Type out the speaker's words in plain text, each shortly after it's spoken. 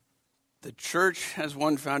The church has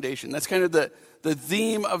one foundation. That's kind of the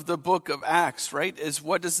theme of the book of Acts, right? Is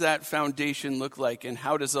what does that foundation look like, and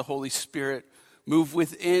how does the Holy Spirit move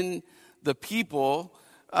within the people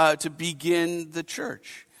to begin the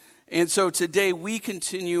church? And so today we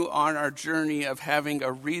continue on our journey of having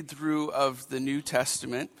a read-through of the New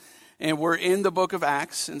Testament. And we're in the book of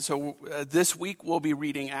Acts. And so this week we'll be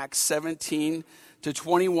reading Acts 17 to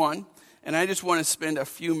 21. And I just want to spend a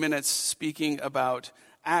few minutes speaking about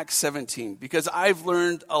Acts 17, because I've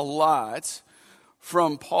learned a lot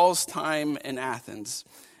from Paul's time in Athens.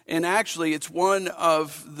 And actually, it's one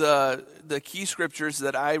of the key scriptures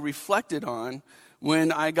that I reflected on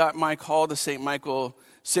when I got my call to St. Michael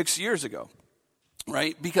 6 years ago,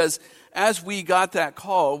 right? Because as we got that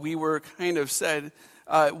call, we were kind of said,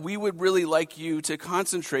 we would really like you to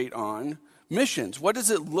concentrate on missions. What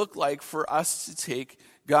does it look like for us to take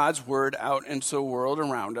God's word out into the world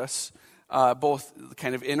around us, both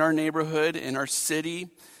kind of in our neighborhood, in our city,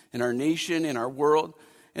 in our nation, in our world?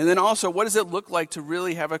 And then also, what does it look like to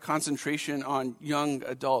really have a concentration on young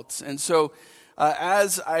adults? And so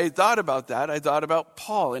as I thought about that, I thought about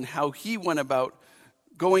Paul and how he went about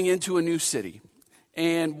going into a new city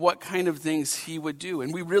and what kind of things he would do.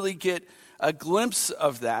 And we really get a glimpse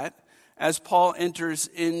of that as Paul enters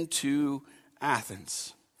into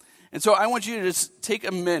Athens. And so I want you to just take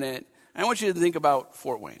a minute. I want you to think about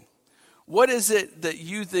Fort Wayne. What is it that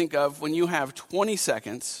you think of when you have 20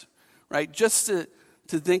 seconds, right, just to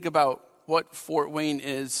think about what Fort Wayne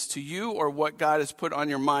is to you, or what God has put on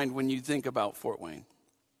your mind when you think about Fort Wayne?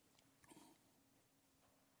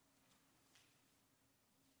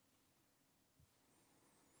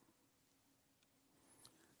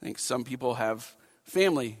 I think some people have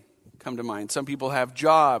family come to mind. Some people have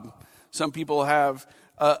job. Some people have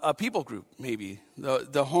a people group, maybe,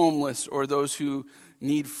 the homeless or those who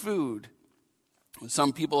need food.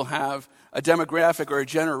 Some people have a demographic or a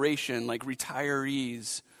generation, like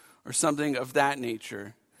retirees or something of that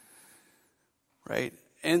nature, right?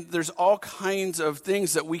 And there's all kinds of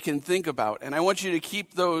things that we can think about. And I want you to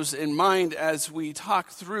keep those in mind as we talk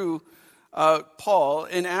through Paul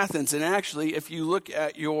in Athens. And actually, if you look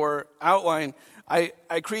at your outline, I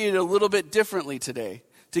created a little bit differently today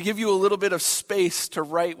to give you a little bit of space to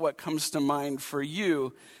write what comes to mind for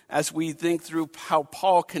you as we think through how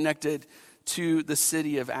Paul connected to the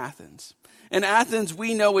city of Athens. And Athens,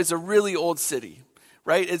 we know, is a really old city,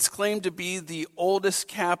 right? It's claimed to be the oldest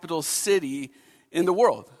capital city in the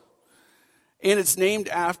world. And it's named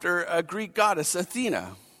after a Greek goddess,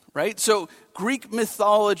 Athena, right? So Greek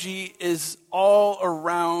mythology is all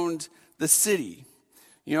around the city.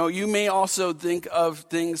 You know, you may also think of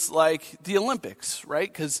things like the Olympics,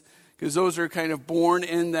 right? Because those are kind of born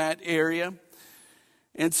in that area.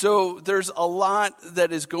 And so there's a lot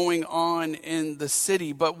that is going on in the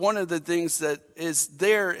city. But one of the things that is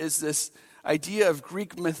there is this idea of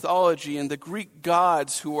Greek mythology and the Greek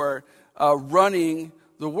gods who are running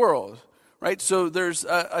the world, right? So there's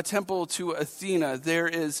a temple to Athena. There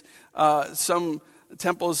is some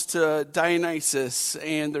temples to Dionysus,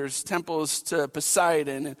 and there's temples to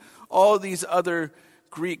Poseidon, and all these other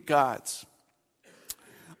Greek gods.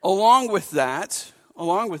 Along with that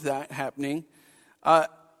happening,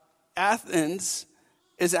 Athens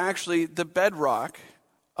is actually the bedrock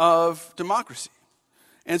of democracy.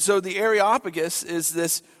 And so the Areopagus is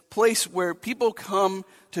this place where people come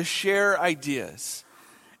to share ideas.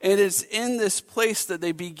 And it's in this place that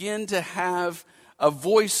they begin to have a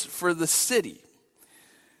voice for the city.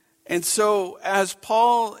 And so as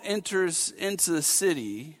Paul enters into the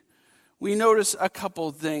city, we notice a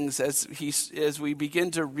couple things as we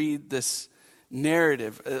begin to read this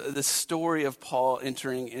narrative, the story of Paul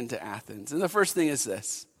entering into Athens. And the first thing is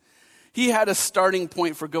this. He had a starting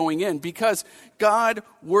point for going in because God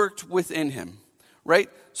worked within him, right?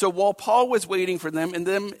 So while Paul was waiting for them, and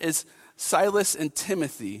them is Silas and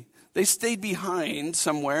Timothy, they stayed behind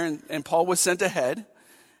somewhere, and Paul was sent ahead.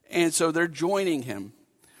 And so they're joining him,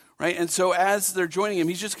 right? And so as they're joining him,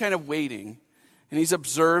 he's just kind of waiting, and he's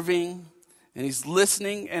observing, and he's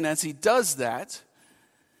listening. And as he does that,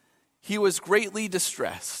 he was greatly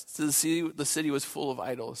distressed. The city was full of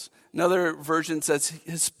idols. Another version says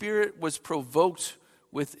his spirit was provoked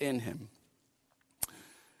within him.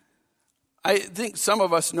 I think some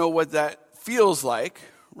of us know what that feels like,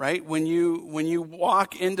 right? When you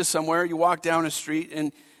walk into somewhere, you walk down a street,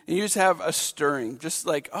 and you just have a stirring, just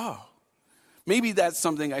like, oh, maybe that's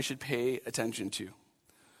something I should pay attention to.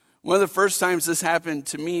 One of the first times this happened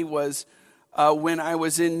to me was when I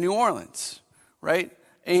was in New Orleans, right?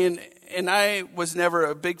 And I was never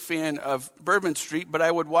a big fan of Bourbon Street, but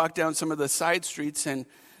I would walk down some of the side streets, and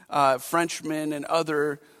Frenchmen and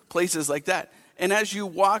other places like that. And as you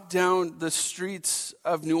walk down the streets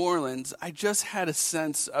of New Orleans, I just had a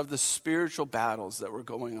sense of the spiritual battles that were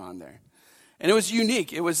going on there. And it was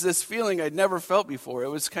unique. It was this feeling I'd never felt before. It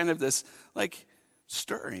was kind of this like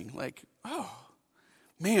stirring, like, oh,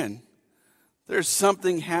 man, there's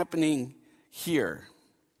something happening here.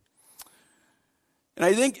 And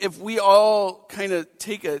I think if we all kind of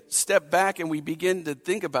take a step back and we begin to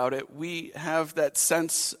think about it, we have that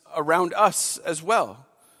sense around us as well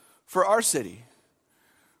for our city,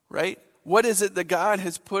 right? What is it that God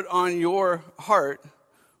has put on your heart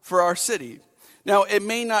for our city? Now, it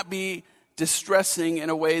may not be distressing in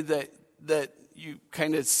a way that you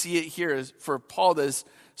kind of see it here as for Paul, the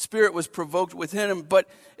Spirit was provoked within him, but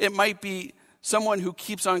it might be someone who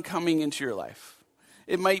keeps on coming into your life.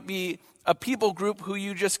 It might be a people group who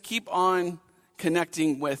you just keep on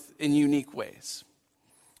connecting with in unique ways,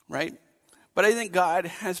 right? But I think God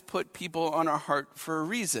has put people on our heart for a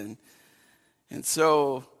reason. And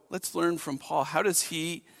so let's learn from Paul. How does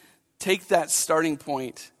he take that starting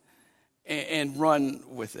point and run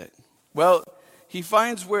with it? Well, he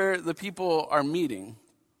finds where the people are meeting,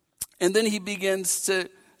 and then he begins to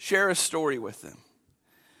share a story with them.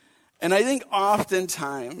 And I think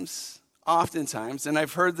oftentimes, and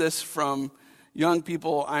I've heard this from young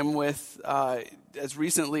people I'm with as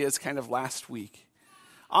recently as kind of last week,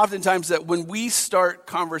 oftentimes that when we start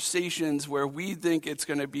conversations where we think it's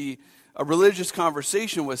going to be a religious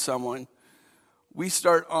conversation with someone, we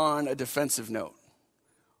start on a defensive note.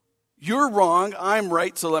 You're wrong, I'm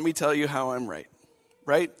right, so let me tell you how I'm right,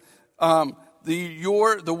 right?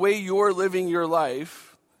 The way you're living your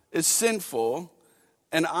life is sinful,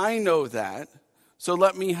 and I know that, so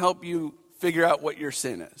let me help you figure out what your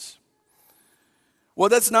sin is. Well,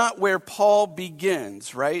 that's not where Paul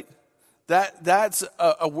begins, right? That's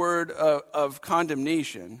a word of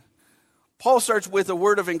condemnation. Paul starts with a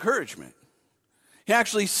word of encouragement. He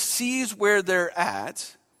actually sees where they're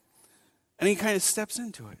at, and he kind of steps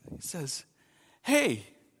into it. He says, hey,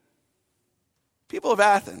 people of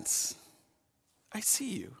Athens, I see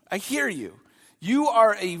you. I hear you. You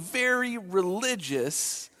are a very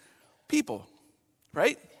religious people,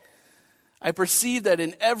 right? I perceive that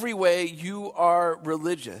in every way you are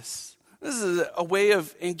religious. This is a way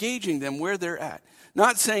of engaging them where they're at.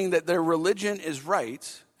 Not saying that their religion is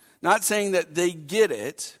right, not saying that they get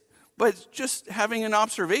it, but just having an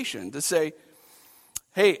observation to say,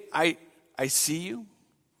 hey, I see you,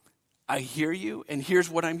 I hear you, and here's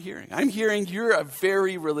what I'm hearing. I'm hearing you're a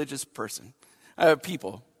very religious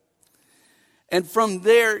people. And from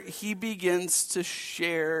there, he begins to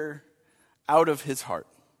share out of his heart,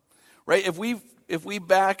 right? If we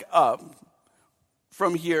back up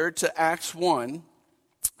from here to Acts 1,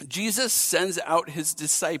 Jesus sends out his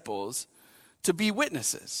disciples to be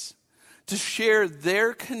witnesses, to share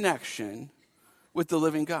their connection with the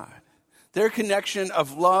living God, their connection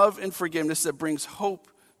of love and forgiveness that brings hope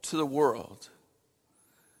to the world.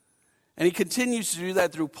 And he continues to do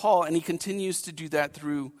that through Paul, and he continues to do that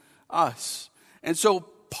through us. And so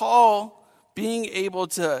Paul, being able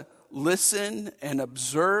to listen and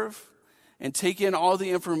observe and take in all the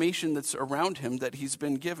information that's around him that he's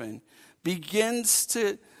been given, begins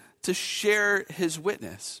to share his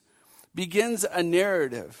witness, begins a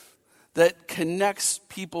narrative that connects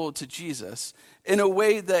people to Jesus in a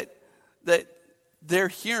way that they're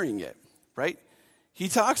hearing it, right? He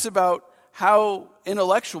talks about how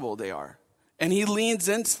intellectual they are, and he leans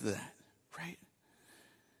into that, right?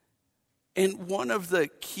 And one of the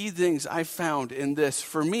key things I found in this,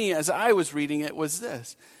 for me, as I was reading it, was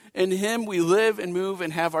this. In him we live and move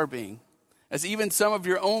and have our being. As even some of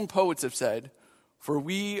your own poets have said, for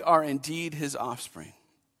we are indeed his offspring.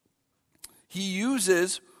 He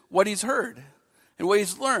uses what he's heard and what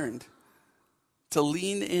he's learned to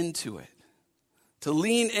lean into it, to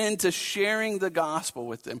lean into sharing the gospel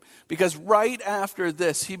with them. Because right after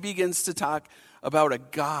this, he begins to talk about a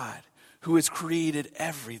God who has created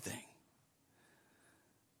everything.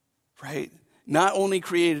 Right? Not only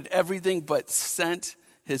created everything, but sent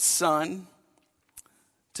his son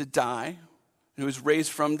to die, who was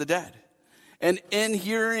raised from the dead. And in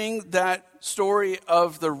hearing that story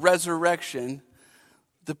of the resurrection,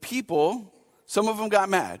 the people, some of them got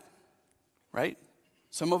mad, right?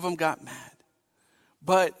 Some of them got mad.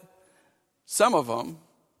 But some of them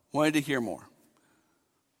wanted to hear more.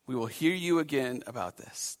 We will hear you again about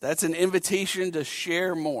this. That's an invitation to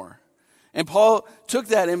share more. And Paul took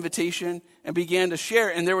that invitation and began to share,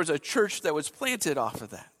 and there was a church that was planted off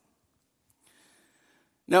of that.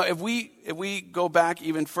 Now, if we go back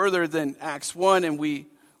even further than Acts 1 and we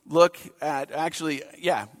look at,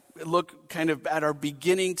 look kind of at our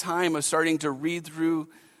beginning time of starting to read through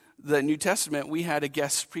the New Testament, we had a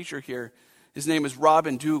guest preacher here. His name is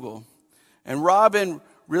Robin Dougal. And Robin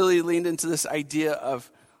really leaned into this idea of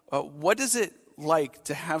what is it like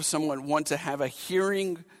to have someone want to have a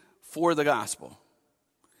hearing for the gospel?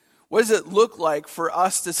 What does it look like for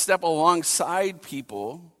us to step alongside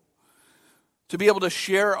people to be able to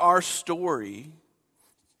share our story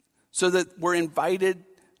so that we're invited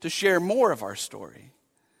to share more of our story,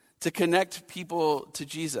 to connect people to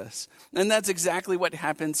Jesus? And that's exactly what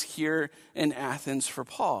happens here in Athens for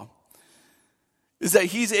Paul, is that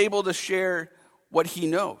he's able to share what he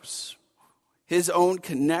knows, his own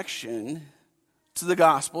connection to the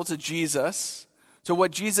gospel, to Jesus, to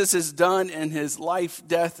what Jesus has done in his life,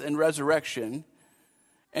 death, and resurrection,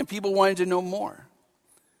 and people wanted to know more.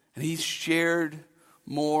 And he shared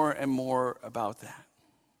more and more about that.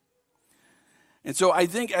 And so I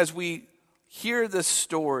think as we hear this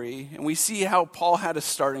story and we see how Paul had a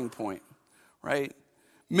starting point, right?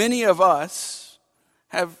 Many of us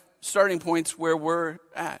have starting points where we're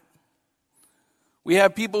at. We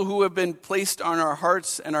have people who have been placed on our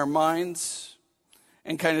hearts and our minds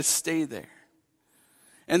and kind of stay there.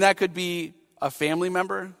 And that could be a family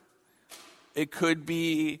member. It could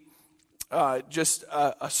be just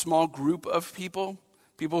a small group of people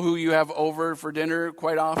who you have over for dinner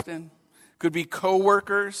quite often. It could be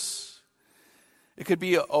coworkers. It could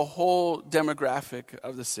be a whole demographic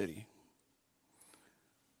of the city.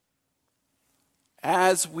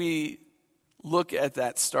 As we look at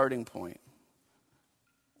that starting point,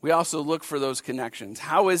 we also look for those connections.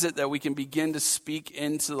 How is it that we can begin to speak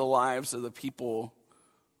into the lives of the people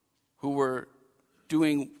who we're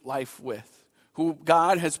doing life with, who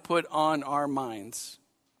God has put on our minds?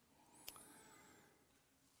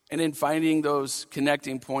 And in finding those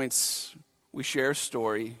connecting points, we share a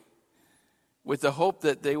story with the hope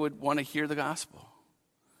that they would want to hear the gospel.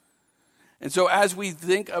 And so as we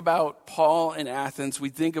think about Paul in Athens, we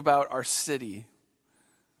think about our city.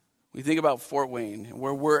 We think about Fort Wayne and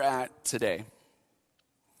where we're at today.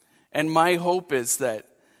 And my hope is that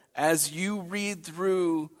as you read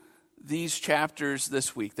through these chapters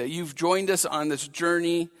this week, that you've joined us on this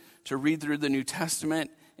journey to read through the New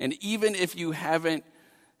Testament. And even if you haven't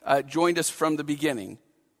joined us from the beginning,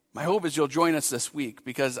 my hope is you'll join us this week,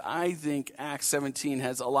 because I think Acts 17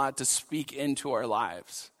 has a lot to speak into our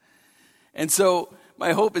lives. And so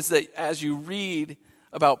my hope is that as you read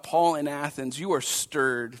about Paul in Athens, you are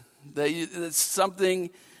stirred, that something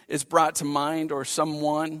is brought to mind, or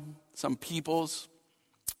someone, some peoples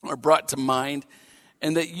are brought to mind,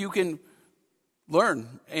 and that you can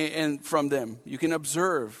learn and from them. You can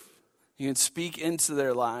observe. You can speak into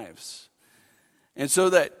their lives. And so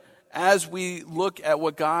that as we look at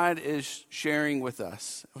what God is sharing with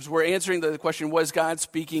us, as we're answering the question, was God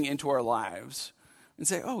speaking into our lives? And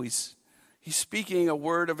say, oh, he's speaking a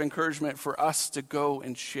word of encouragement for us to go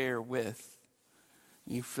and share with.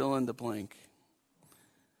 You fill in the blank.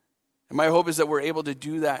 And my hope is that we're able to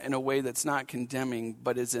do that in a way that's not condemning,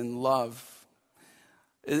 but is in love.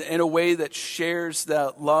 In a way that shares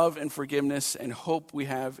that love and forgiveness and hope we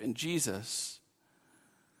have in Jesus.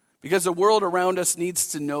 Because the world around us needs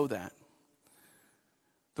to know that.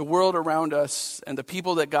 The world around us and the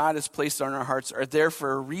people that God has placed on our hearts are there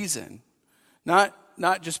for a reason. Not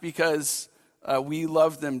just because we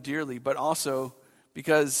love them dearly, but also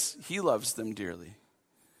because He loves them dearly.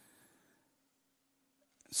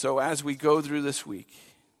 So as we go through this week,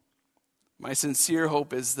 my sincere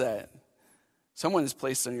hope is that someone is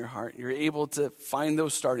placed on your heart. You're able to find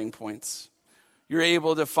those starting points. You're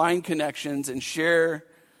able to find connections and share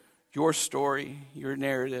your story, your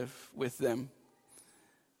narrative with them.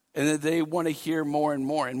 And that they want to hear more and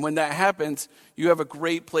more. And when that happens, you have a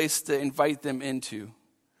great place to invite them into,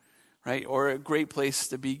 right? Or a great place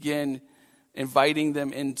to begin inviting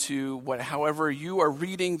them into however you are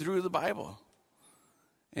reading through the Bible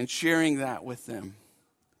and sharing that with them.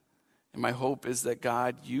 And my hope is that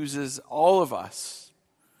God uses all of us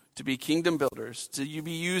to be kingdom builders, to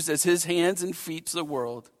be used as His hands and feet to the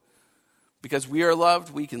world. Because we are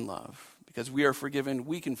loved, we can love. Because we are forgiven,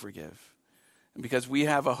 we can forgive. And because we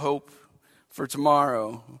have a hope for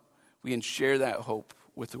tomorrow, we can share that hope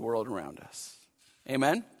with the world around us.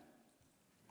 Amen?